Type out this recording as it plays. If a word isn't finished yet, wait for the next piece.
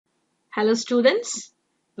Hello students,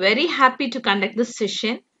 very happy to conduct this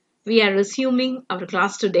session. We are resuming our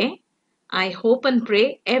class today. I hope and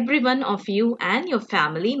pray every one of you and your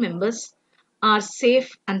family members are safe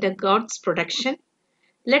under God's protection.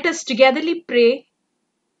 Let us togetherly pray.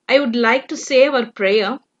 I would like to say our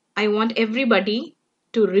prayer. I want everybody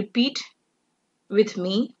to repeat with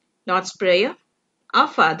me Lord's Prayer. Our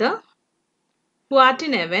Father, who art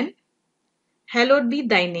in heaven, hallowed be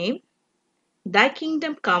thy name. Thy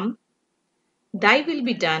kingdom come, thy will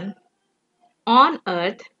be done on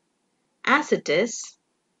earth as it is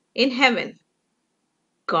in heaven.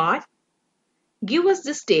 God, give us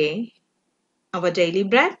this day our daily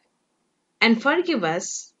bread and forgive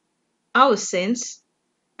us our sins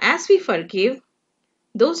as we forgive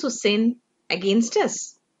those who sin against us.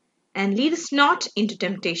 And lead us not into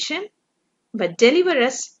temptation, but deliver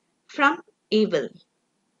us from evil.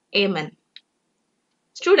 Amen.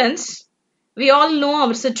 Students, we all know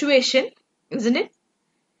our situation, isn't it?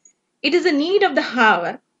 It is a need of the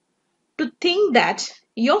hour to think that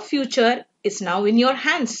your future is now in your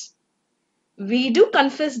hands. We do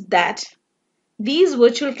confess that these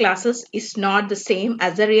virtual classes is not the same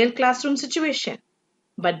as the real classroom situation.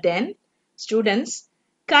 But then, students,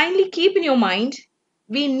 kindly keep in your mind,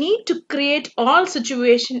 we need to create all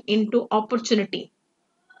situation into opportunity.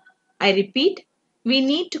 I repeat, we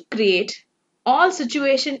need to create all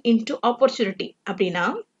situation into opportunity. அப்படின்னா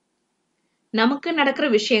நமக்கு நடக்கிற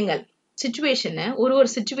விஷயங்கள் சிச்சுவேஷனை ஒரு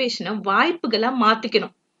சிச்சுவேஷனை வாய்ப்புகளா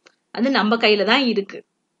மாத்திக்கணும். அது நம்ம கையில தான் இருக்கு.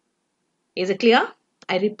 Is it clear?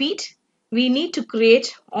 I repeat, we need to create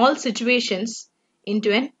all situations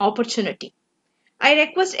into an opportunity. I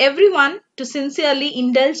request everyone to sincerely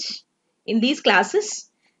indulge in these classes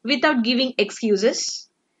without giving excuses.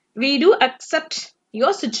 We do accept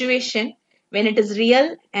your situation when it is real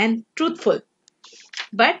and truthful.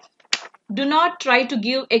 But do not try to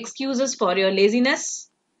give excuses for your laziness.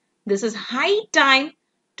 This is high time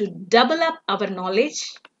to double up our knowledge.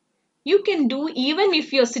 You can do, even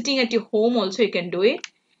if you're sitting at your home also you can do it.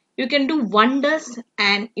 You can do wonders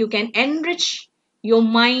and you can enrich your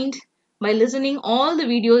mind by listening all the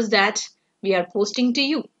videos that we are posting to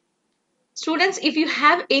you. Students, if you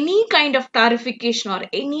have any kind of clarification or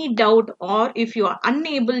any doubt, or if you are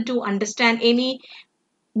unable to understand any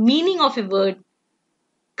meaning of a word,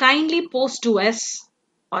 kindly post to us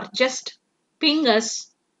or just ping us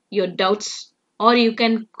your doubts, or you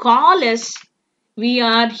can call us. We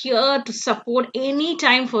are here to support any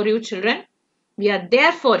time for you children. We are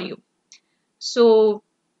there for you. So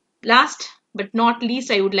last but not least,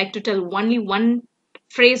 I would like to tell only one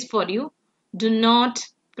phrase for you. Do not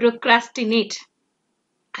procrastinate.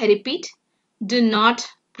 I repeat, do not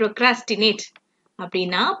procrastinate.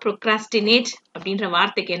 அப்படின்னா procrastinate அப்படின்ற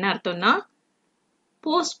வார்த்தைக்கு என்ன அர்த்தம்னா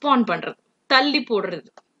postpone பண்றது, தள்ளி போடுறது.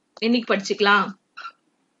 என்னைக்கு படிச்சுக்கலாம்,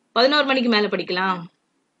 11 மணிக்கு மேல படிக்கலாம்,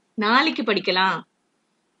 நாளைக்கு படிக்கலாம்,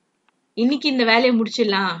 இன்னைக்கு இந்த வேலையை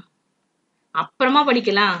முடிச்சிடலாம், அப்புறமா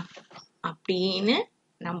படிக்கலாம் அப்படின்னு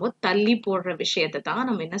நம்ம தள்ளி போடுற விஷயத்தை தான்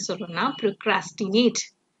நம்ம என்ன சொல்றோம்னா procrastinate.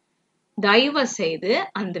 தயவு செய்து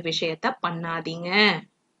அந்த விஷயத்த பண்ணாதீங்க.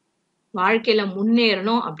 வாழ்க்கையில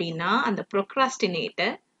முன்னேறணும் அப்படின்னா அந்த procrastinate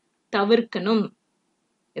தவிர்க்கணும்.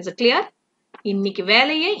 Is it clear? இன்னைக்கு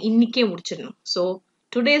வேலையை இன்னைக்கே முடிச்சிடணும். So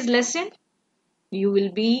today's lesson you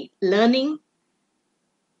will be learning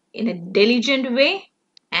in a diligent way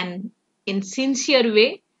and in sincere way.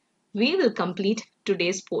 We will complete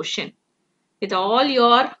today's portion. With all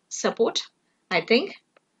your support, I think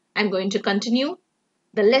I'm going to continue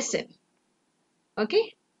the lesson. Okay?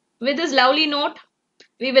 With this lovely note,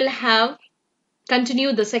 we will have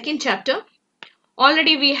continued the second chapter.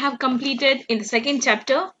 Already we have completed in the second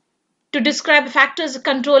chapter to describe factors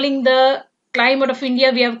controlling the climate of India.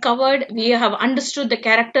 We have covered, we have understood the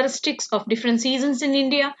characteristics of different seasons in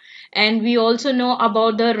India, and we also know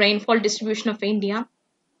about the rainfall distribution of India.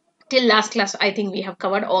 Till last class, I think we have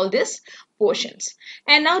covered all these portions.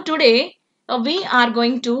 And now today, we are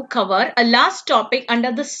going to cover a last topic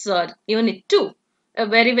under this unit 2. A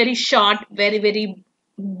very, very short, very, very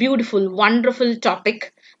beautiful, wonderful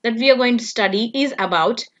topic that we are going to study is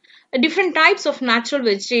about different types of natural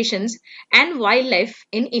vegetations and wildlife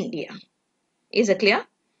in India. Is it clear?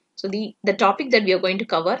 So the topic that we are going to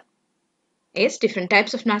cover is different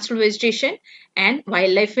types of natural vegetation and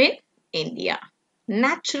wildlife in India.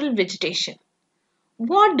 Natural vegetation.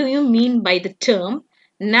 What do you mean by the term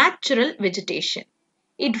natural vegetation?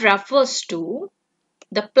 It refers to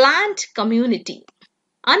the plant community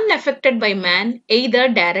unaffected by man either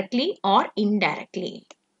directly or indirectly.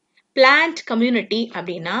 Plant community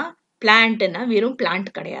அப்படின்னா பிளான்ட்னா வெறும் plant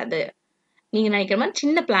கிடையாது. நீங்க நினைக்கிற மாதிரி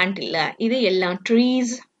சின்ன plant இல்ல, இது எல்லாம்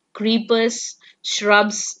trees, creepers,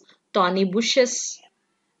 shrubs, thorny bushes,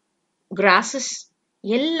 grasses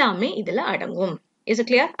எல்லாமே இதுல அடங்கும். Is it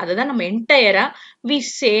clear? அதுதான் நம்ம என்டையரா we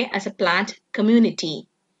say as a plant community.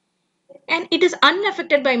 And it is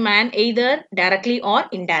unaffected by man either directly or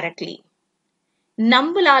indirectly.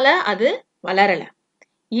 நம்மளால அது வளரல,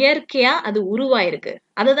 இயற்கையா அது உருவாயிருக்கு.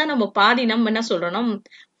 அதுதான் நம்ம பாதி நம்ம என்ன சொல்றோம்,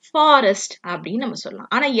 ஃபாரஸ்ட் அப்படின்னு நம்ம சொல்லலாம்.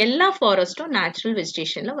 ஆனா எல்லா ஃபாரஸ்டும் நேச்சுரல்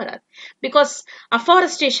வெஜிடேஷன்ல வராது. Because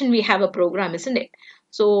afforestation we have a program, isn't it?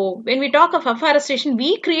 So when we talk of afforestation, we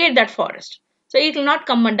create that forest. So it will not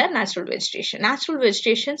come under natural vegetation. Natural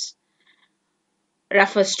vegetations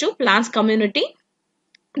refers to plants community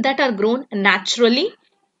that are grown naturally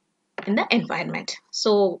in the environment.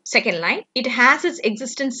 So second line, it has its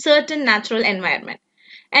existence certain natural environment.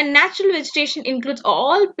 And natural vegetation includes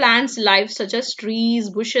all plants life such as trees,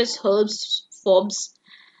 bushes, herbs, forbs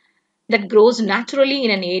that grows naturally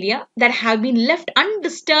in an area that have been left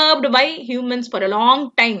undisturbed by humans for a long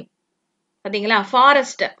time. பாத்தீங்களா,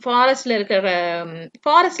 ஃபாரஸ்ட்ல இருக்கிற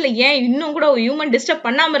ஃபாரஸ்ட்ல ஏன் இன்னும் கூட human disturb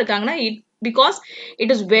பண்ணாம இருக்காங்கன்னா, because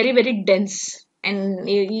it is very very tense and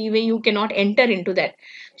you cannot enter into that.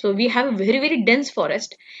 So we have a very very dense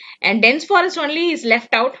forest, and dense forest only is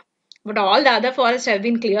left out, but all the other forests have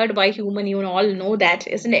been cleared by human. You all know that,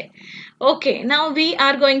 isn't it? Okay, now we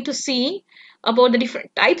are going to see about the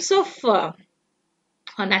different types of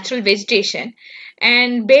natural vegetation,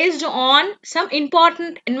 and based on some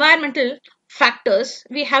important environmental factors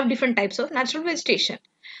we have different types of natural vegetation.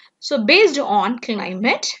 So based on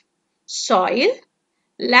climate, soil,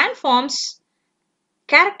 landforms,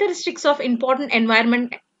 characteristics of important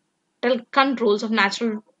environmental controls of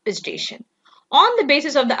natural vegetation, on the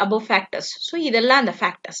basis of the above factors. So idella the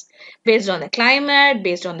factors based on the climate,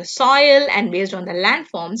 based on the soil, and based on the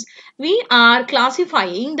landforms, we are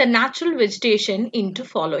classifying the natural vegetation into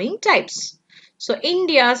following types. So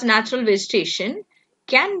India's natural vegetation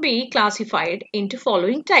can be classified into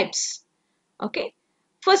following types. Okay,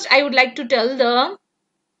 first I would like to tell the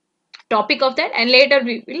topic of that, and later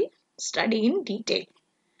we will study in detail.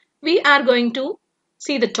 We are going to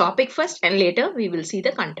see the topic first, and later we will see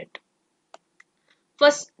the content.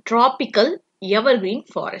 First, tropical evergreen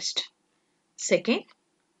forest. Second,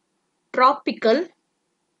 tropical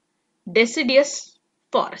deciduous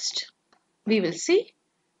forest. We will see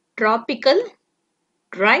tropical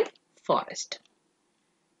dry forest.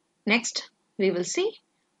 Next, we will see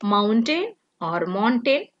mountain or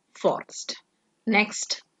montane forest.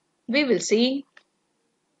 Next, we will see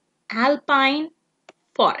alpine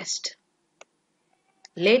forest.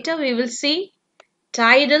 Later we will see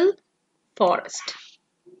tidal forest,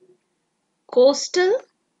 coastal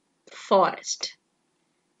forest,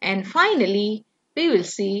 and finally we will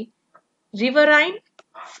see riverine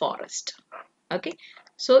forest. Okay,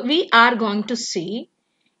 so we are going to see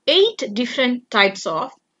 8 different types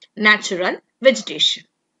of natural vegetation.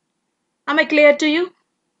 Am I clear to you?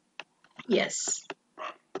 Yes.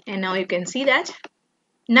 And now you can see that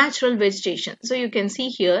natural vegetation. So you can see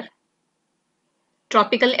here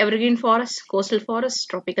tropical evergreen forest, coastal forest,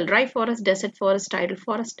 tropical dry forest, desert forest, tidal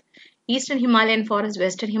forest, eastern Himalayan forest,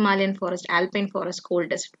 western Himalayan forest, alpine forest, cold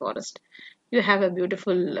desert forest. You have a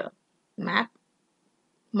beautiful map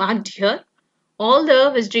marked here. All the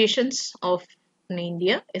vegetations of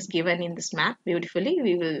India is given in this map beautifully.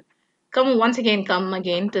 We will come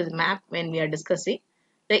again to the map when we are discussing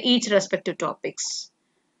the each respective topics.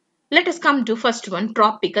 Let us come to first one,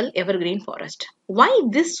 tropical evergreen forest. Why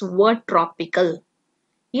this word tropical?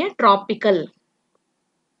 Yeah, tropical.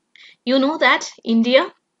 You know that India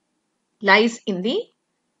lies in the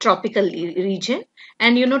tropical region,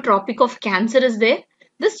 and you know Tropic of Cancer is there.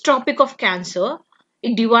 This Tropic of Cancer,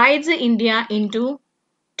 it divides India into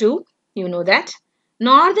two. You know that.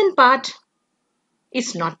 Northern part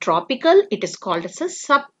is not tropical. It is called as a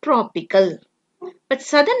subtropical. But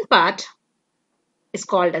southern part is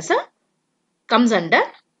called as comes under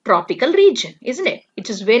tropical region, isn't it? It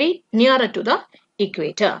is very nearer to the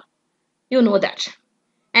equator. You know that.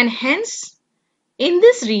 And hence, in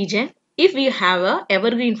this region, if we have a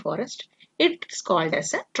evergreen forest, it is called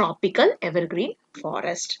as a tropical evergreen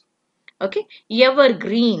forest. Okay,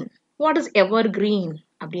 evergreen. What is evergreen?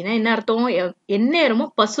 அப்படின்னா என்ன அர்த்தம்?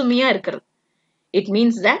 எந்நேரமும் பசுமையா இருக்கிறது. It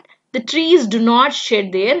means that the trees do not shed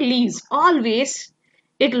their leaves. Always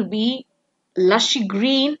it will be lush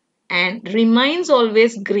green and remains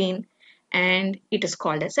always green, and it is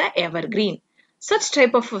called as a evergreen. Such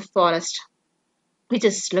type of a forest which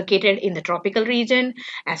is located in the tropical region,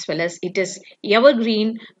 as well as it is evergreen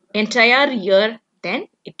entire year, then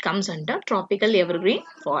it comes under tropical evergreen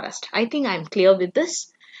forest. I think I am clear with this.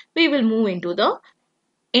 We will move into the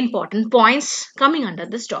Important points coming under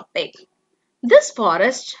this topic. These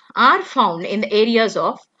forests are found in the areas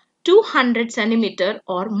of 200 centimeter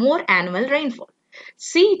or more annual rainfall.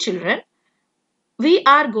 See children, we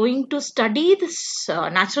are going to study this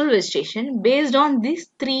natural vegetation based on these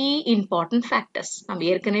three important factors. நம்ம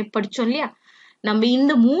ஏற்கனவே படிச்சோம் இல்லையா? நம்ம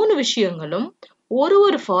இந்த மூணு விஷயங்களும்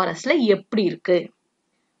ஒரு ஃபாரஸ்ட்ல எப்படி இருக்கு?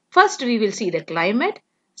 First we will see the climate.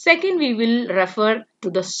 Second, we will refer to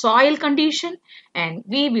the soil condition, and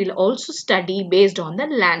we will also study based on the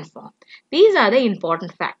landform. These are the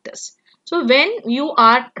important factors. So when you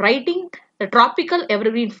are writing the tropical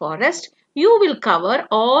evergreen forest, you will cover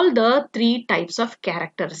all the three types of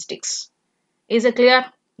characteristics. Is it clear?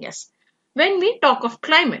 Yes. When we talk of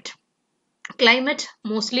climate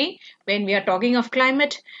mostly when we are talking of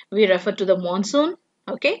climate, we refer to the monsoon.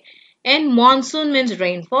 Okay, and monsoon means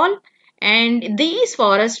rainfall, and these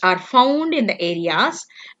forests are found in the areas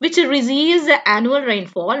which receives the annual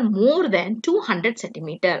rainfall more than 200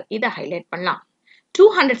 centimeter. இதை highlight பண்ணலாம்.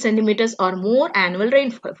 200 centimeters or more annual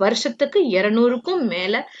rainfall. வருஷத்துக்கு 200க்கும்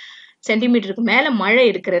மேல சென்டிமீட்டருக்கு மேல மழை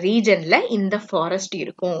இருக்கிற ரீஜன்ல இந்த forest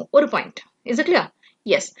இருக்கும். ஒரு point. Is it clear?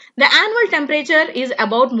 Yes. The annual temperature is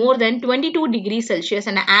about more than 22 degrees Celsius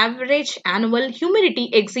and average annual humidity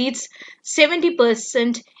exceeds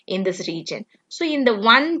 70% in this region. So in the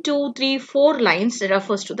 1, 2, 3, 4 lines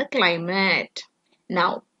refers to the climate.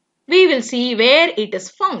 Now we will see where it is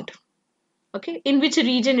found. Okay, in which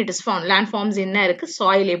region it is found. Landforms என்ன இருக்கு,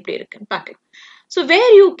 soil எப்படி இருக்குன்னு பார்க்கலாம். So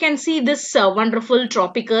where you can see this wonderful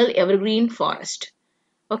tropical evergreen forest.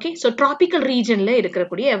 Okay, so tropical regionல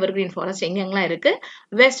இருக்கக்கூடிய evergreen forest எங்கெங்கெல்லாம் இருக்கு?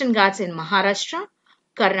 Western Ghats in Maharashtra,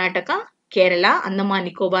 Karnataka, Kerala, Andaman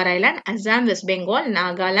Nicobar Island, Assam, West Bengal,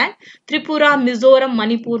 Nagaland, Tripura, Mizoram,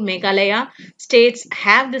 Manipur, Meghalaya states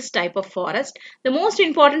have this type of forest. The most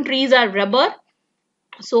important trees are rubber.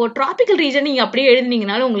 So tropical region நீங்க அப்படியே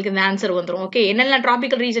எழுதினீங்கனாலும் உங்களுக்கு இந்த answer வந்துரும். Okay, என்னெல்லாம்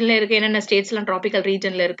tropical regionல இருக்கு, என்னென்ன ஸ்டேட்ஸ்லாம் tropical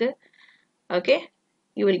regionல இருக்கு. Okay,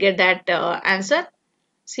 you will get that answer.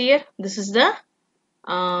 See here, this is the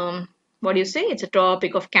what do you say? It's a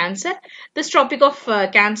tropic of Cancer. This tropic of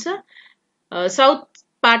Cancer, south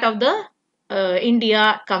part of the India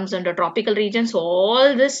comes under tropical region. So all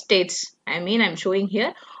the states, I'm showing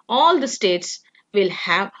here, all the states will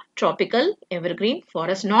have tropical evergreen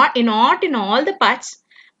forest. Not in all the parts,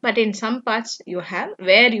 but in some parts you have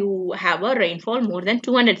where you have a rainfall more than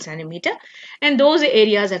 200 centimeter, and those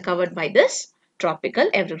areas are covered by this tropical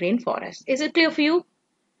evergreen forest. Is it clear for you?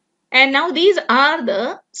 And now these are the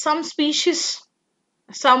some species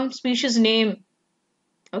name.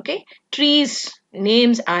 Okay, trees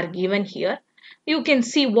names are given here. You can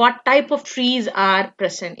see what type of trees are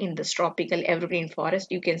present in this tropical evergreen forest.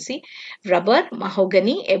 You can see rubber,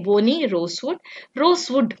 mahogany, ebony, rosewood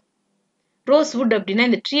அப்படின்னா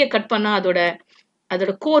இந்த ட்ரீயை cut பண்ணா அதோட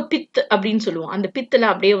core பித் அப்படின்னு சொல்லுவோம். அந்த பித்துல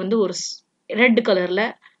அப்படியே வந்து ஒரு ரெட் கலர்ல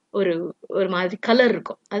ஒரு மாதிரி கலர்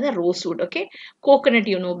இருக்கும். அதுதான் rosewood. Okay, coconut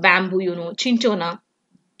bamboo சின்ச்சோனா,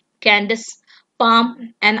 candas,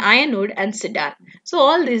 palm, and ironwood and cedar. So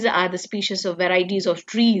all these are the species of varieties of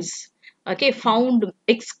trees, okay, found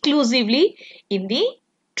exclusively in the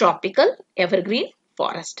tropical evergreen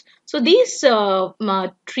forest. So these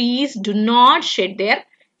trees do not shed their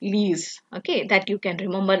leaves. Okay, that you can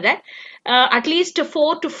remember that. At least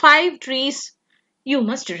 4 to 5 trees you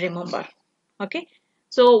must remember. Okay,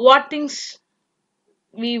 so what things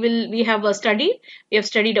we have studied? We have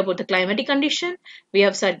studied about the climatic condition. We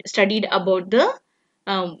have studied about the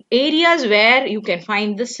areas where you can find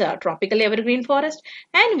this tropical evergreen forest,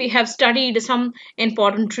 and we have studied some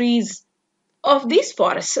important trees of these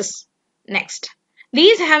forests. Next,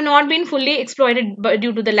 these have not been fully exploited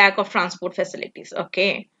due to the lack of transport facilities.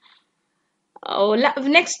 Okay.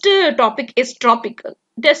 Next topic is tropical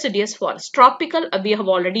deciduous forest. Tropical, we have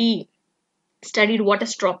already studied what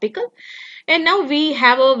is tropical, and now we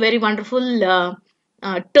have a very wonderful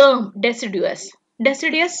term, deciduous.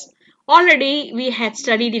 Already we had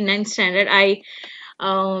studied in 9th standard. I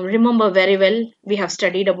remember very well. We have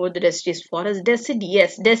studied about the deciduous forest.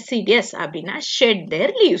 Deciduous abdina shed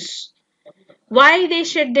their leaves. Why they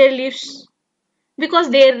shed their leaves? Because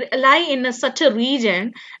they lie in such a region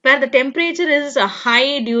where the temperature is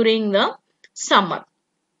high during the summer.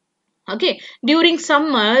 Okay, during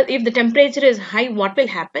summer, if the temperature is high, what will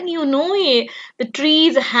happen? The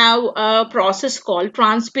trees have a process called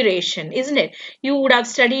transpiration, isn't it? You would have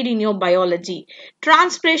studied in your biology.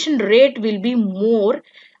 Transpiration rate will be more.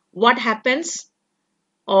 What happens?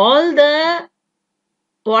 All the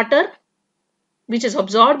water which is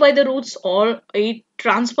absorbed by the roots, or it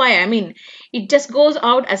transpire, it just goes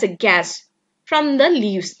out as a gas from the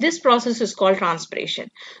leaves. This process is called transpiration.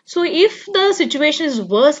 So if the situation is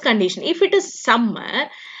worse condition, if it is summer,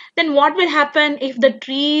 then what will happen if the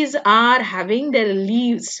trees are having their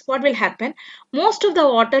leaves? What will happen? Most of the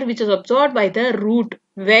water which is absorbed by the root,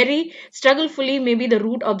 very strugglefully maybe the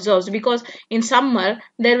root absorbs, because in summer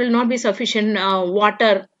there will not be sufficient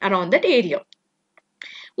water around that area.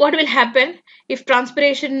 What will happen if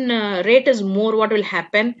transpiration rate is more? What will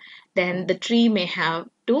happen? Then the tree may have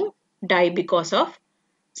to die because of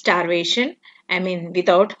starvation. I mean,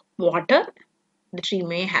 without water, the tree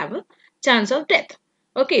may have a chance of death.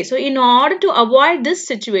 Okay, so in order to avoid this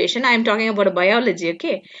situation, I am talking about a biology.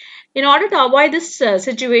 Okay, in order to avoid this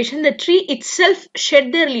situation, the tree itself shed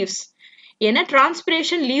their leaves. ஏன்னா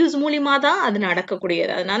transpiration leaves மூலியமா தான் அது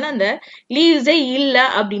நடக்கக்கூடியது. அதனால அந்த லீவ்ஸே இல்லை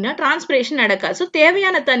அப்படின்னா transpiration நடக்காது. ஸோ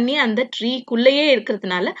தேவையான தண்ணி அந்த ட்ரீக்குள்ளேயே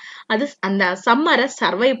இருக்கிறதுனால அது அந்த சம்மரை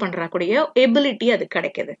சர்வை பண்றக்கூடிய எபிலிட்டி அது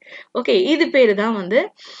கிடைக்குது. ஓகே, இது பேரு தான் வந்து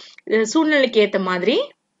சூழ்நிலைக்கு ஏற்ற மாதிரி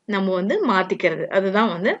நம்ம வந்து மாத்திக்கிறது.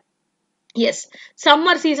 அதுதான் வந்து yes,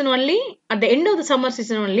 summer season only, at the end of the summer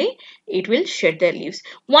season only, it will shed their leaves.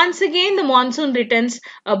 Once again the monsoon returns,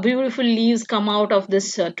 beautiful leaves come out of this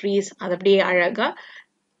trees. அதபடியே அழகா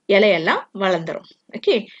இலையெல்லாம் வளர்ந்துரும்.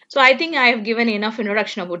 Okay, so I think I have given enough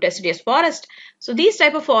introduction about deciduous forest. So these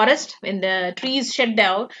type of forest, when the trees shed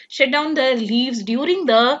down the leaves during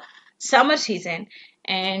the summer season,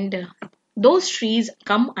 and those trees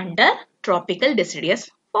come under tropical deciduous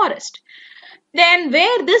forest. Then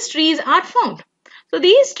where these trees are found? So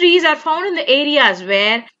these trees are found in the areas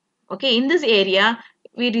where, okay, in this area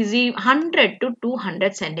we receive 100 to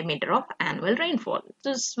 200 centimeter of annual rainfall.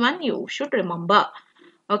 This one you should remember.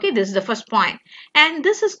 Okay, this is the first point. And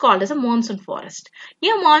this is called as a monsoon forest.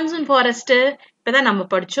 Yeah, monsoon forest, இப்பதான் நம்ம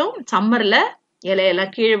படிச்சோம், சம்மர்ல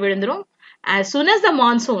இலையெல்லாம் கீழே விழுந்துரும். As soon as the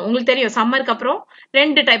monsoon, உங்களுக்கு தெரியும் சம்மருக்கு அப்புறம்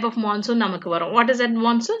ரெண்டு டைப் ஆஃப் மான்சூன் நமக்கு வரும். What is that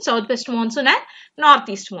monsoon? Southwest monsoon and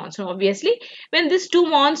northeast monsoon. Obviously, when this two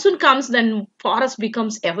monsoon comes, then forest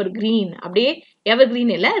becomes evergreen. அப்படியே evergreen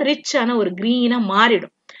இல்ல, ரிச்சான ஒரு green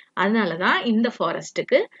மாறிடும். அதனாலதான் இந்த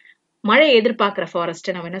ஃபாரஸ்டுக்கு மழை எதிர்பார்க்கிற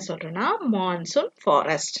ஃபாரஸ்ட் நம்ம என்ன சொல்றோம்னா monsoon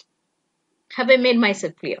forest. Have I made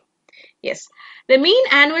myself clear? Yes. The mean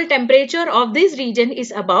annual temperature of this region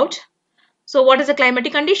is about, so what is the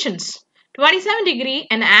climatic conditions? 27 degree,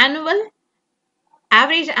 and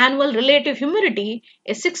average annual relative humidity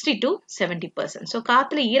is 60 to 70%. So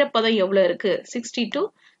காத்துல ஈரப்பதம் எவ்வளவு இருக்கு? 60 to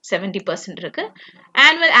 70% இருக்கு.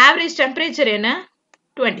 Annual average temperature என்ன?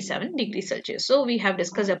 27 degrees Celsius. So we have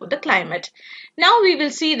discussed about the climate. Now we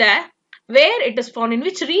will see that where it is found, in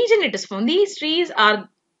which region it is found. These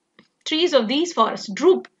trees of these forests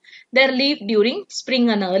droop their leaf during spring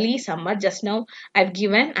and early summer. Just now I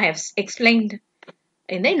have explained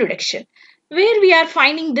in the introduction. Where we are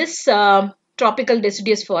finding this tropical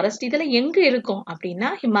deciduous forest, இதெல்லாம் எங்க இருக்கும் அப்படின்னா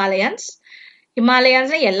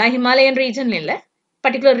Himalayas எல்லா Himalayan region இல்ல,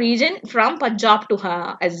 particular region from Punjab to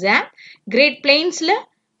Assam, Great Plainsல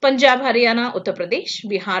Punjab, Haryana, Uttar Pradesh,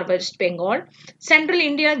 Bihar, West Bengal, Central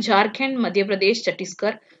India, Jharkhand, Madhya Pradesh,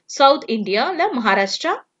 Chhattisgarh, South India la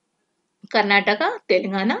Maharashtra, Karnataka,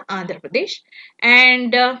 Telangana, Andhra Pradesh,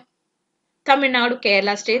 and Tamil Nadu,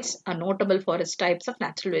 Kerala states are notable forest types of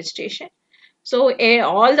natural vegetation. So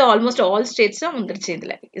almost all states are under,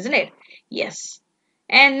 isn't it? Yes.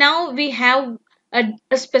 And now we have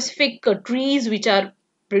a specific trees which are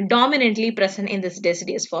predominantly present in this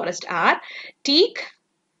deciduous forest are teak,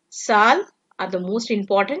 sal are the most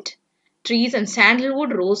important trees, and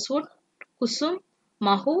sandalwood, rosewood, kusum,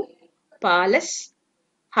 mahu, palas,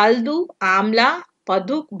 haldu, amla,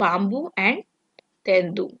 paduk, bamboo, and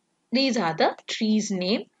tendu. These are the trees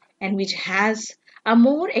name, and which has a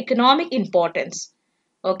more economic importance.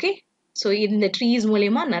 Okay, so in the trees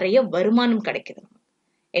மூலமா நிறைய வருமானம் கிடைக்குது.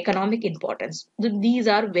 Economic importance. These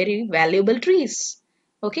are very valuable trees.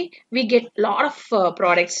 Okay, we get lot of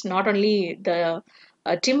products, not only the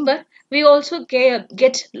timber, we also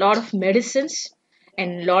get lot of medicines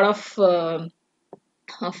and lot of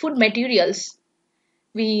food materials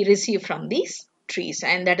we receive from these trees,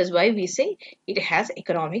 and that is why we say it has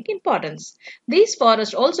economic importance. These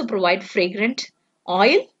forests also provide fragrant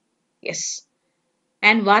oil, yes,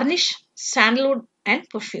 and varnish, sandalwood, and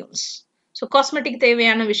perfumes. So cosmetic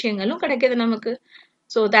தேவையான விஷயங்களும் கிடைக்குது நமக்கு.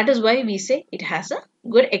 So that is why we say it has a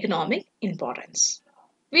good economic importance.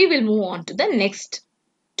 We will move on to the next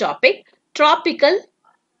topic, tropical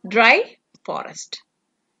dry forest.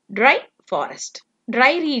 Dry forest.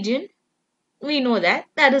 Dry region, we know that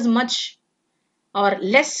there is much or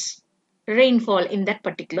less rainfall in that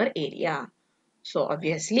particular area. So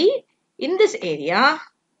obviously in this area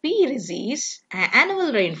we receive annual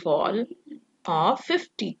rainfall of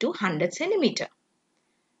 50 to 100 centimeter.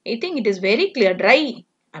 I think it is very clear. Dry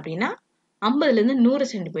அப்படின்னா 50 இருந்து 100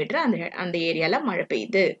 centimeter அந்த ஏரியால மழை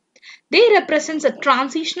பெய்யுது. They represents a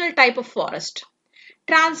transitional type of forest.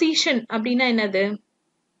 Transition அப்படின்னா என்னது?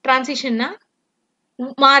 Transitionனா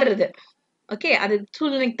மாறுறது. Okay, அது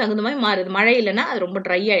சூழ்நிலைக்கு தகுந்த மாதிரி மாறுது. மழை இல்லைன்னா அது ரொம்ப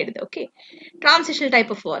ட்ரை ஆயிடுது. Okay, transitional type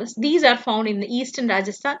of forest. These are found in the eastern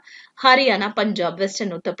Rajasthan, Haryana, Punjab, western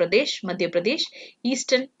Uttar Pradesh, Madhya Pradesh,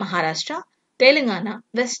 eastern Maharashtra, Telangana,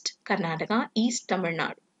 west Karnataka, east Tamil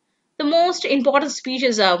Nadu. The most important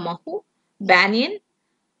species are Mahu, Banyan,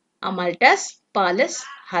 Amalthus, Pallas,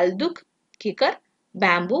 Halduk, Kikar,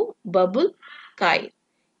 Bamboo, Bubble, Kai.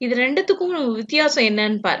 இது ரெண்டுத்துக்கும் வித்தியாசம்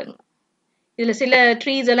என்னன்னு பாருங்க. இதுல சில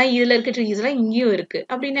trees எல்லாம் இதுல இருக்க ட்ரீஸ் எல்லாம் இங்கேயும் இருக்கு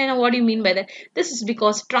அப்படின்னா what do you mean by that? This is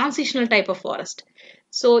because transitional type of forest.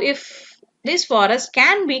 So if this forest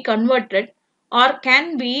can be converted or can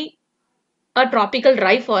be a tropical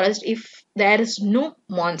dry forest if there is no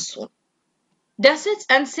monsoon. Deserts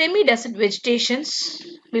and semi-desert vegetations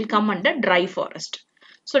will come under dry forest.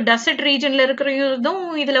 So desert regionல இருக்கிறதும்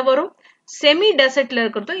இதுல வரும், semi-desertல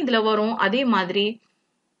இருக்கிறதும் இதுல வரும். அதே மாதிரி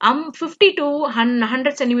 50 to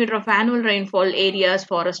 100 centimeter of annual rainfall areas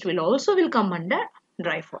forest will come under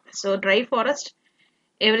dry forest. So dry forest,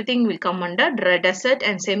 everything will come under desert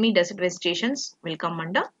and semi-desert vegetations will come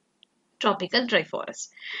under tropical dry forest.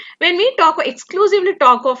 When we exclusively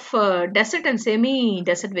talk of desert and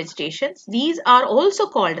semi-desert vegetations, these are also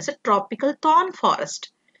called as a tropical thorn forest.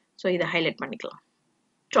 So இதை highlight பண்ணிக்கலாம்.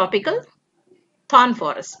 Tropical thorn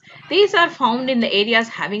forest. These are found in the areas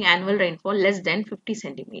having annual rainfall less than 50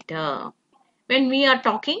 centimeter. When we are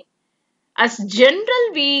talking as general,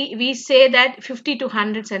 we say that 50 to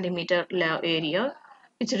 100 centimeter area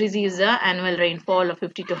which receives the annual rainfall of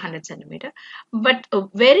 50 to 100 centimeter. But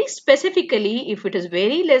very specifically, if it is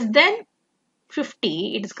very less than 50,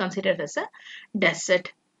 it is considered as a desert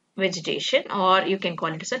vegetation, or you can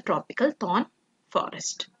call it as a tropical thorn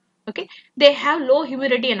forest. Okay, they have low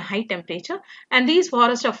humidity and high temperature, and these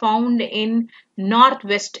forests are found in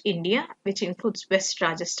northwest India, which includes west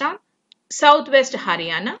Rajasthan, southwest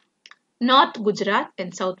Haryana, north Gujarat,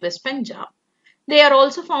 and southwest Punjab. They are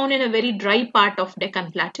also found in a very dry part of Deccan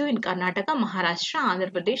Plateau in Karnataka, Maharashtra,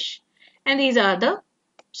 Andhra Pradesh, and these are the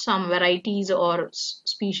some varieties or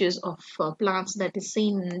species of plants that is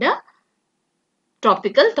seen in the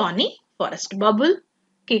tropical thorny forest. Bubble,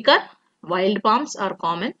 kikar, wild palms are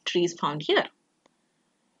common trees found here.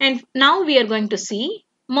 And now we are going to see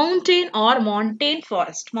mountain or montane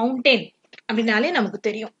forest. Mountain அப்படினாலே நமக்கு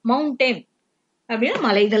தெரியும். Mountain அப்படினா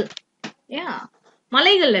மலைகள். Yeah,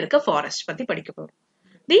 மலைகள்ல இருக்க forest பத்தி படிக்க போறோம்.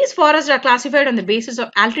 These forests are classified on the basis of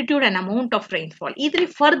altitude and amount of rainfall. Either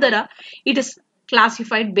further, it is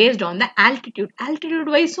classified based on the altitude. Altitude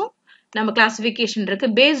wise, நம்ம classification இருக்கு.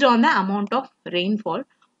 Based on the amount of rainfall,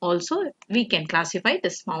 also we can classify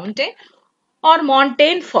this mountain or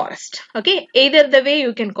montane forest. Okay, either the way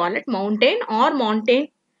you can call it mountain or montane,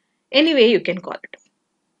 any way you can call it.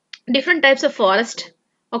 Different types of forest.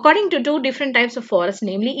 According to two different types of forest,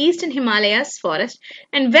 namely Eastern Himalayas forest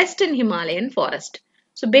and Western Himalayan forest.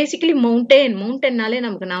 So basically mountain nale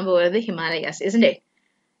namakku naamba varudhu Himalayas, isn't it?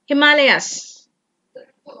 Himalayas,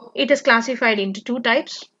 it is classified into two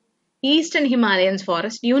types. Eastern Himalayan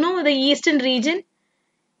forest, you know the eastern region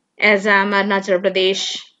as Arunachal Pradesh,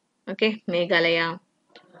 okay, Meghalaya,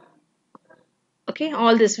 okay,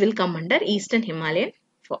 all this will come under Eastern Himalayan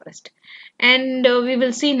forest. And we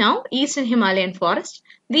will see now Eastern Himalayan forest.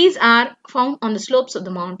 These are found on the slopes of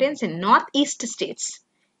the mountains in northeast states.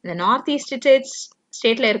 In the northeast states,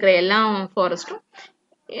 state la irukra ella forest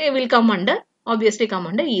will come under, obviously come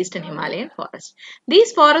under Eastern Himalayan forest.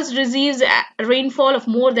 These forests receives rainfall of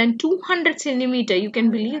more than 200 centimeter. You can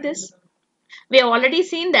believe this? We have already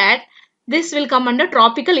seen that this will come under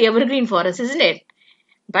tropical evergreen forest, isn't it?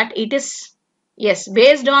 But it is, yes,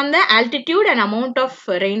 based on the altitude and amount of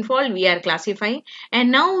rainfall we are classifying, and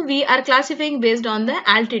now we are classifying based on the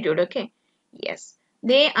altitude. Okay, yes,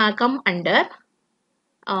 they come under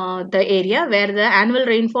the area where the annual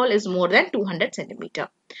rainfall is more than 200 centimeter.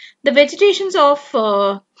 The vegetations of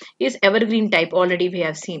is evergreen type, already we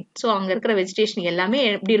have seen. So அங்க இருக்கிற vegetation எல்லாமே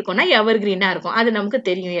எப்படி இருக்கும்னா evergreen இருக்கும். அது நமக்கு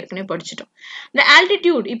தெரியும், ஏற்கனவே படிச்சிட்டோம். The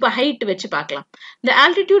altitude, இப்ப height வச்சு பார்க்கலாம். The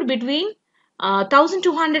altitude between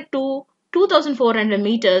 1200 to 2400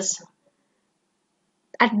 meters.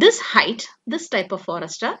 At this height, this type of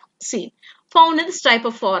forest are seen. Found in this type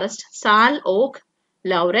of forest, sal, oak,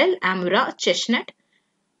 laurel, amura, chestnut,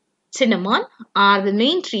 cinnamon are the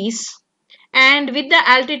main trees. And with the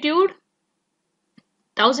altitude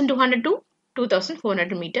 1200 to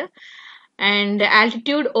 2400 meter, and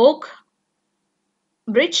altitude oak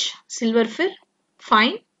Birch, silver fir,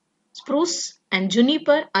 pine, spruce and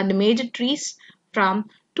juniper are the major trees from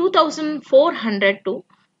 2400 to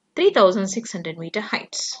 3600 meter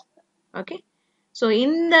heights. Okay. So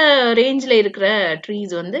இந்த ரேஞ்சில் இருக்கிற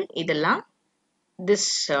trees வந்து இதெல்லாம் this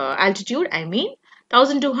altitude, I mean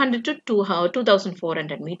 1200 to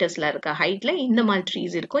 2400 metersல இருக்க ஹைட்ல இந்த மாதிரி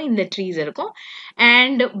trees இருக்கும், இந்த ட்ரீஸ் இருக்கும்.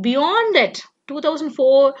 And beyond that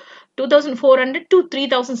 2400 to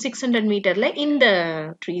 3600 மீட்டர்ல இந்த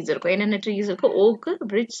ட்ரீஸ் இருக்கும். என்னென்ன ட்ரீஸ் இருக்கும்? oak,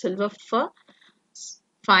 birch, silver fir,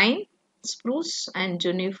 pine, spruce and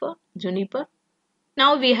juniper.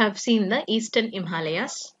 Now we have seen the eastern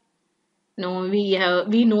Himalayas. Now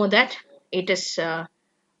we know that it is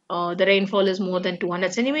the rainfall is more than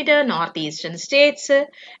 200 centimeter, northeastern states,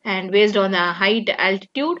 and based on the height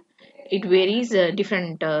altitude, it varies.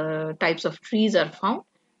 Different types of trees are found.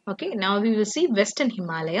 Okay, now we will see Western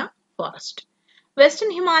Himalaya forest.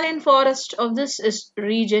 Western Himalayan forest of this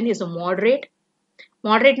region is a moderate.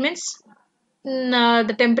 Moderate means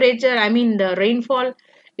the temperature, I mean the rainfall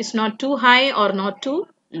is not too high or not too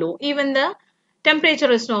low. Even the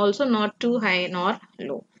temperature is also not too high nor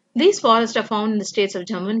low. These forests are found in the states of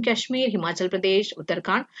Jammu and Kashmir, Himachal Pradesh,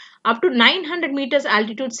 Uttarakhand. Up to 900 meters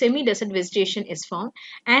altitude semi-desert vegetation is found,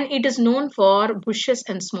 and it is known for bushes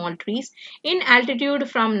and small trees. In altitude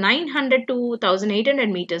from 900 to 1800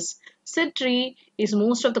 meters, cedar tree is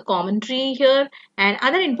most of the common tree here, and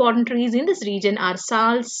other important trees in this region are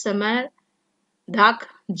sal, samar, dak,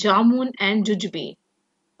 jamun and jujube.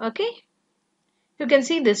 Okay. You can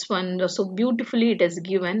see this one, so beautifully it is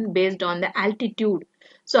given based on the altitude.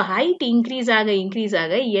 So height increase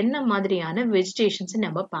ஆக என்ன மாதிரியான vegetations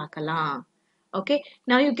நம்ம பார்க்கலாம். Okay,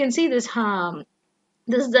 now you can see this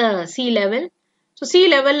this is the sea level. So sea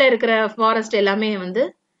levelல இருக்கிற forest எல்லாமே வந்து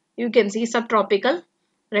you can see subtropical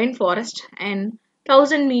rainforest, and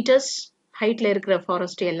 1000 meters heightல இருக்கிற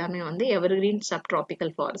forest எல்லாமே வந்து evergreen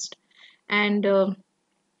subtropical forest, and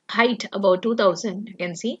height about 2000 you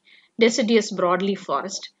can see deciduous broadleaf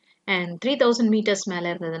forest, and 3000 meters மேல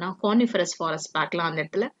இருந்ததுன்னா coniferous forest பார்க்கலாம். அந்த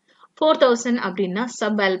இடத்துல 4000 அப்படின்னா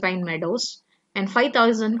subalpine meadows, and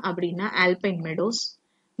 5000 அப்படின்னா alpine meadows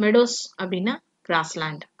அப்படின்னா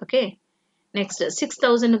grassland. Okay, next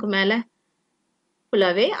 6000க்கு மேல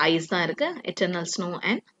ஃபுல்லாவே ஐஸ் தான் இருக்கு, eternal snow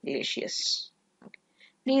and glaciers. Okay.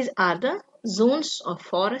 These are the zones of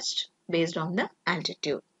forest based on the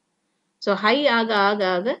altitude. So high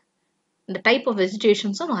ஆக இந்த டைப் ஆஃப்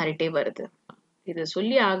வெஜிடேஷன்ஸும் மாறிட்டே வருது. இது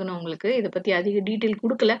சொல்லி ஆகணும் உங்களுக்கு, இதை பத்தி அதிக டீட்டெயில்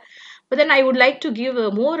கொடுக்கல. But then I would like to give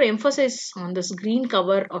more emphasis on this green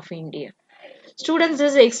cover of India. Students,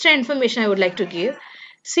 this is extra information I would like to give.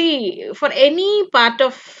 See, for any part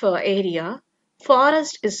of area,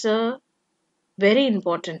 forest is very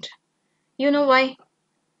important. You know why?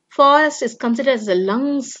 Forest is considered as the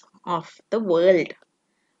lungs of the world.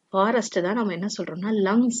 Forest தான் நம்ம என்ன சொல்றோம்னா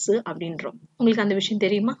lungs அப்படின்றோம். உங்களுக்கு அந்த விஷயம்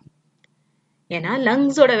தெரியுமா? ஏன்னா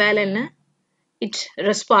லங்ஸோட வேலை என்ன? It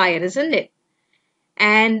respires, isn't it?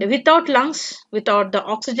 And without lungs, without the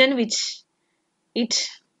oxygen which it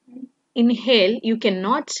inhale, you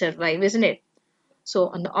cannot survive, isn't it? So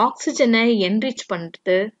அந்த ஆக்சிஜனை enrich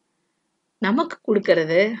பண்றது நமக்கு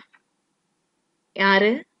கொடுக்கிறது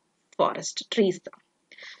யாரு? Forest, trees தான்.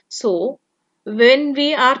 So when we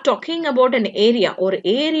are talking about an area, ஒரு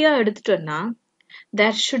ஏரியா எடுத்துட்டோம்னா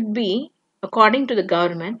there should be, according to the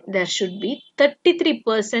government, there should be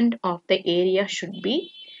 33% of the area should be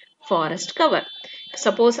forest cover.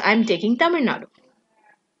 Suppose I am taking Tamil Nadu.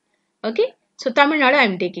 Okay, so Tamil Nadu I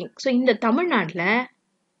am taking. So இந்த தமிழ்நாட்டுல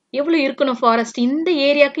எவ்வளவு இருக்கணும் forest? இந்த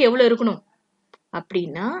ஏரியாவுக்கு எவ்வளவு இருக்கணும்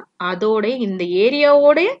அப்படின்னா அதோட இந்த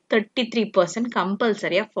ஏரியாவோட 33%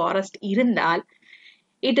 கம்பல்சரியா ஃபாரஸ்ட் இருந்தால்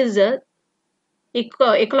இட் இஸ்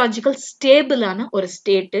எக்கலாஜிக்கல் ஸ்டேபிளான ஒரு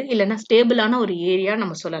ஸ்டேட், இல்லைன்னா ஸ்டேபிளான ஒரு ஏரியா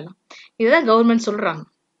நம்ம சொல்லலாம். இதுதான் கவர்மெண்ட் சொல்றாங்க.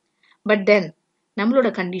 பட் தென் நம்மளோட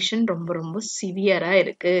கண்டிஷன் ரொம்ப ரொம்ப சிவியரா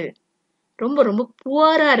இருக்கு, ரொம்ப ரொம்ப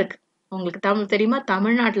புவரா இருக்கு. உங்களுக்கு தமிழ் தெரியுமா?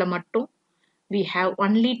 தமிழ்நாட்டுல மட்டும் we have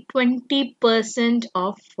only 20%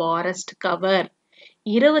 of forest cover.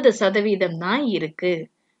 20% தான் இருக்கு,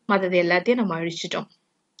 மற்றது எல்லாத்தையும் நம்ம அழிச்சிட்டோம்.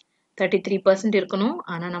 33% இருக்கணும்,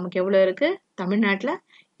 ஆனா நமக்கு எவ்வளவு இருக்கு? தமிழ்நாட்டுல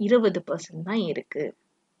 20% தான் இருக்கு.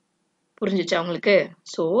 புரிஞ்சுச்சா உங்களுக்கு?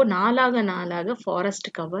 So நாளாக forest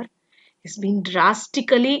cover has been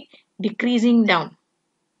drastically decreasing down.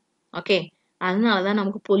 Okay, அதனாலதான்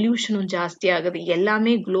நமக்கு பொல்யூஷனும் ஜாஸ்தி ஆகுது.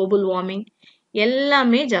 எல்லாமே குளோபல் வார்மிங்,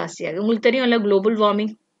 எல்லாமே ஜாஸ்தி ஆகுது. உங்களுக்கு தெரியும்ல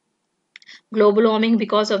global warming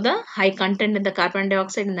because of the high content in the carbon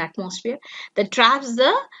dioxide in the atmosphere that traps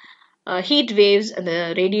the heat waves and the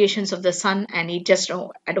radiations of the sun, and it just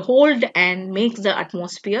hold and makes the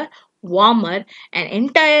atmosphere warmer and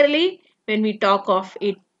entirely when we talk of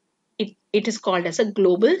it, it is called as a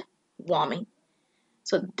global warming.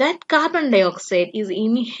 So that carbon dioxide is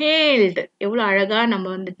inhaled. எவ்வளவு அழகா நம்ம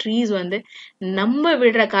வந்து trees வந்து நம்ம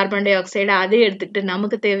விடுற carbon tie ஆக்சைடை அதே எடுத்துக்கிட்டு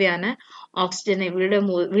நமக்கு தேவையான ஆக்சிஜனை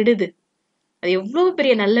விடுது. அது எவ்வளவு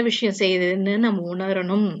பெரிய நல்ல விஷயம் செய்யுதுன்னு நம்ம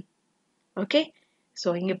உணரணும். ஓகே, ஸோ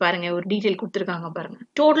இங்க பாருங்க ஒரு டீட்டெயில் கொடுத்துருக்காங்க பாருங்க.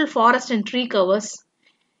 Total forest and tree covers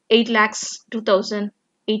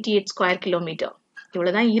 8,02,088 square kilometre.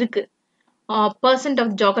 இவ்வளவுதான் இருக்கு. Percent of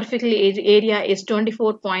geographical area is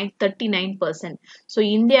 24.39%. So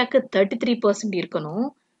இந்தியாவுக்கு 33% இருக்கணும்.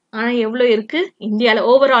 ஆனா எவ்வளவு இருக்கு இந்தியால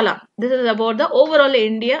ஓவராலா? This is about the overall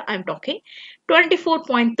India I'm talking.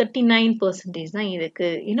 24.39% தான் இருக்கு.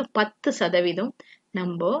 இன்னும் 10%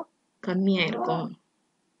 நம்ம கம்மியா இருக்கும்.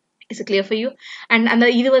 Is it clear for you? And அந்த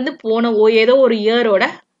இது வந்து போன ஏதோ ஒரு இயரோட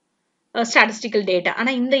statistical data. ஆனா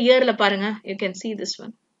இந்த இயர்ல பாருங்க, you can see this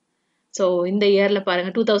one. So இந்த இயர்ல பாருங்க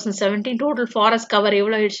 2017 டோட்டல் ஃபாரஸ்ட் கவர்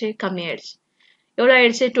எவ்வளோ ஆயிடுச்சு? கம்மி ஆயிடுச்சு. எவ்வளோ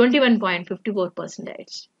ஆயிடுச்சு? 21.54%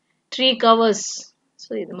 ஆயிடுச்சு. Tree covers.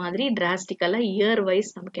 ஸோ இது மாதிரி டிராஸ்டிக்கலாக இயர்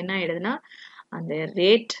வைஸ் நமக்கு என்ன ஆயிடுதுன்னா அந்த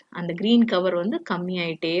ரேட், அந்த கிரீன் கவர் வந்து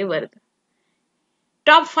கம்மியாயிட்டே வருது.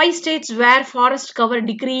 டாப் 5 ஸ்டேட்ஸ் வேர் ஃபாரஸ்ட் கவர்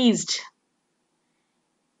டிக்ரீஸ்ட்.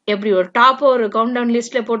 எப்படி ஒரு டாப் ஒரு கவுண்ட் டவுன்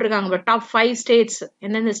லிஸ்ட்ல போட்டிருக்காங்க, பட் டாப் 5 ஸ்டேட்ஸ்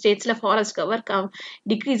எந்தெந்த ஸ்டேட்ஸ்ல ஃபாரஸ்ட் கவர்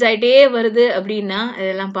டிக்ரீஸ் ஆயிட்டே வருது அப்படின்னா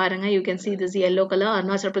இதெல்லாம் பாருங்க. You can see this yellow color.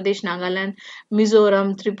 Arunachal Pradesh, Nagaland,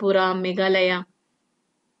 Mizoram, Tripura, Meghalaya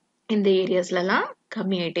இந்த ஏரியாஸ்லாம்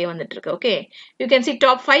கம்மி ஆயிட்டே வந்துட்டு இருக்கு. Okay, you can see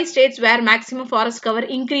top 5 states where maximum forest cover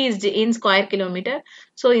increased in square kilometre.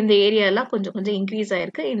 So இந்த ஏரியாலாம் கொஞ்சம் கொஞ்சம் இன்க்ரீஸ்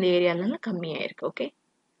ஆயிருக்கு, இந்த ஏரியாலாம் கம்மி ஆயிருக்கு. Okay,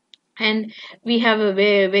 and we have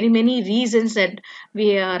very many reasons that we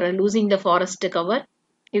are losing the forest cover.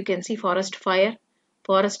 You can see forest fire.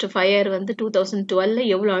 Forest fire வந்து 2012ல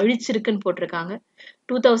எவ்வளவு அழிச்சிருக்குன்னு போட்டிருக்காங்க.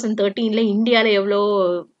 2013ல இந்தியால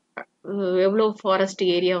எவ்வளோ ஃபாரஸ்ட்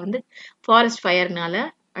ஏரியா வந்து ஃபாரஸ்ட் ஃபயர்னால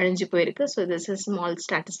அழிஞ்சு போயிருக்கு. So this is small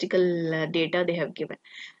statistical data they have given.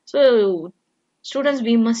 So students,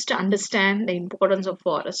 we must understand the importance of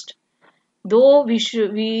forest. Though we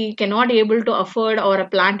cannot able to afford or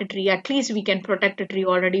plant a tree, at least we can protect a tree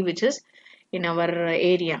already which is in our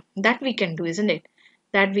area. That we can do, isn't it?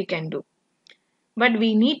 That we can do. But we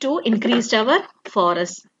need to increase our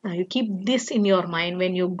forest. Now you keep this in your mind.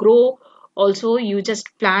 When you grow also, you just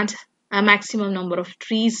plant a maximum number of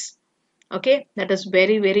trees. Okay, that is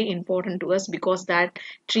very very important to us, because that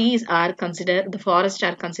trees are considered, the forests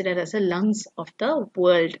are considered as the lungs of the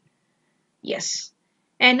world. Yes.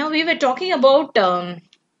 And now we were talking about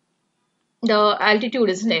the altitude,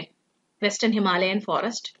 isn't it? Western Himalayan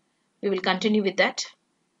forest. We will continue with that.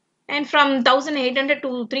 And from 1,800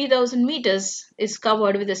 to 3,000 meters is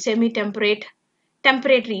covered with a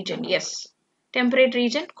temperate region. Yes, temperate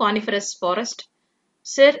region, coniferous forest,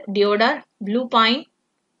 sir, deodar, blue pine,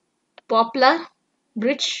 poplar,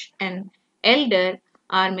 birch, and elder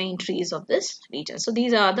are main trees of this region. So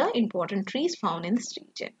these are the important trees found in this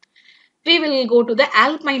region. We will go to the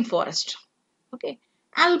alpine forest. Okay,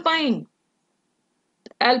 alpine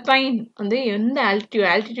வந்து எந்த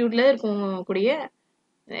altitudeல இருக்கக்கூடிய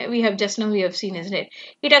we have seen, isn't it?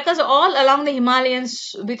 It occurs all along the Himalayas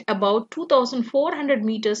with about 2,400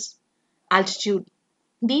 meters altitude.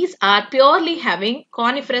 These are purely having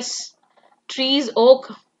coniferous trees, oak,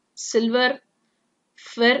 silver,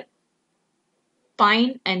 fir,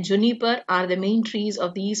 pine, and juniper are the main trees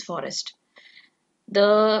of these forests.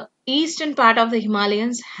 The eastern part of the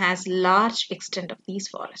Himalayas has large extent of these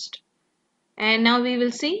forests. And now we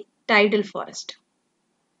will see tidal forest.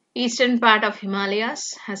 Eastern part of Himalayas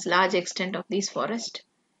has large extent of these forests.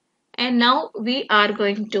 And now we are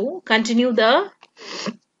going to continue the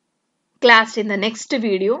class in the next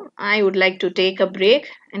video. I would like to take a break,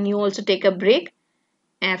 and you also take a break.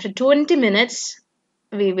 And after 20 minutes,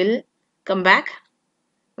 we will come back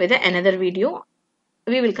with another video.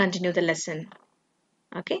 We will continue the lesson.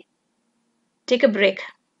 Okay, take a break.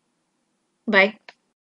 Bye.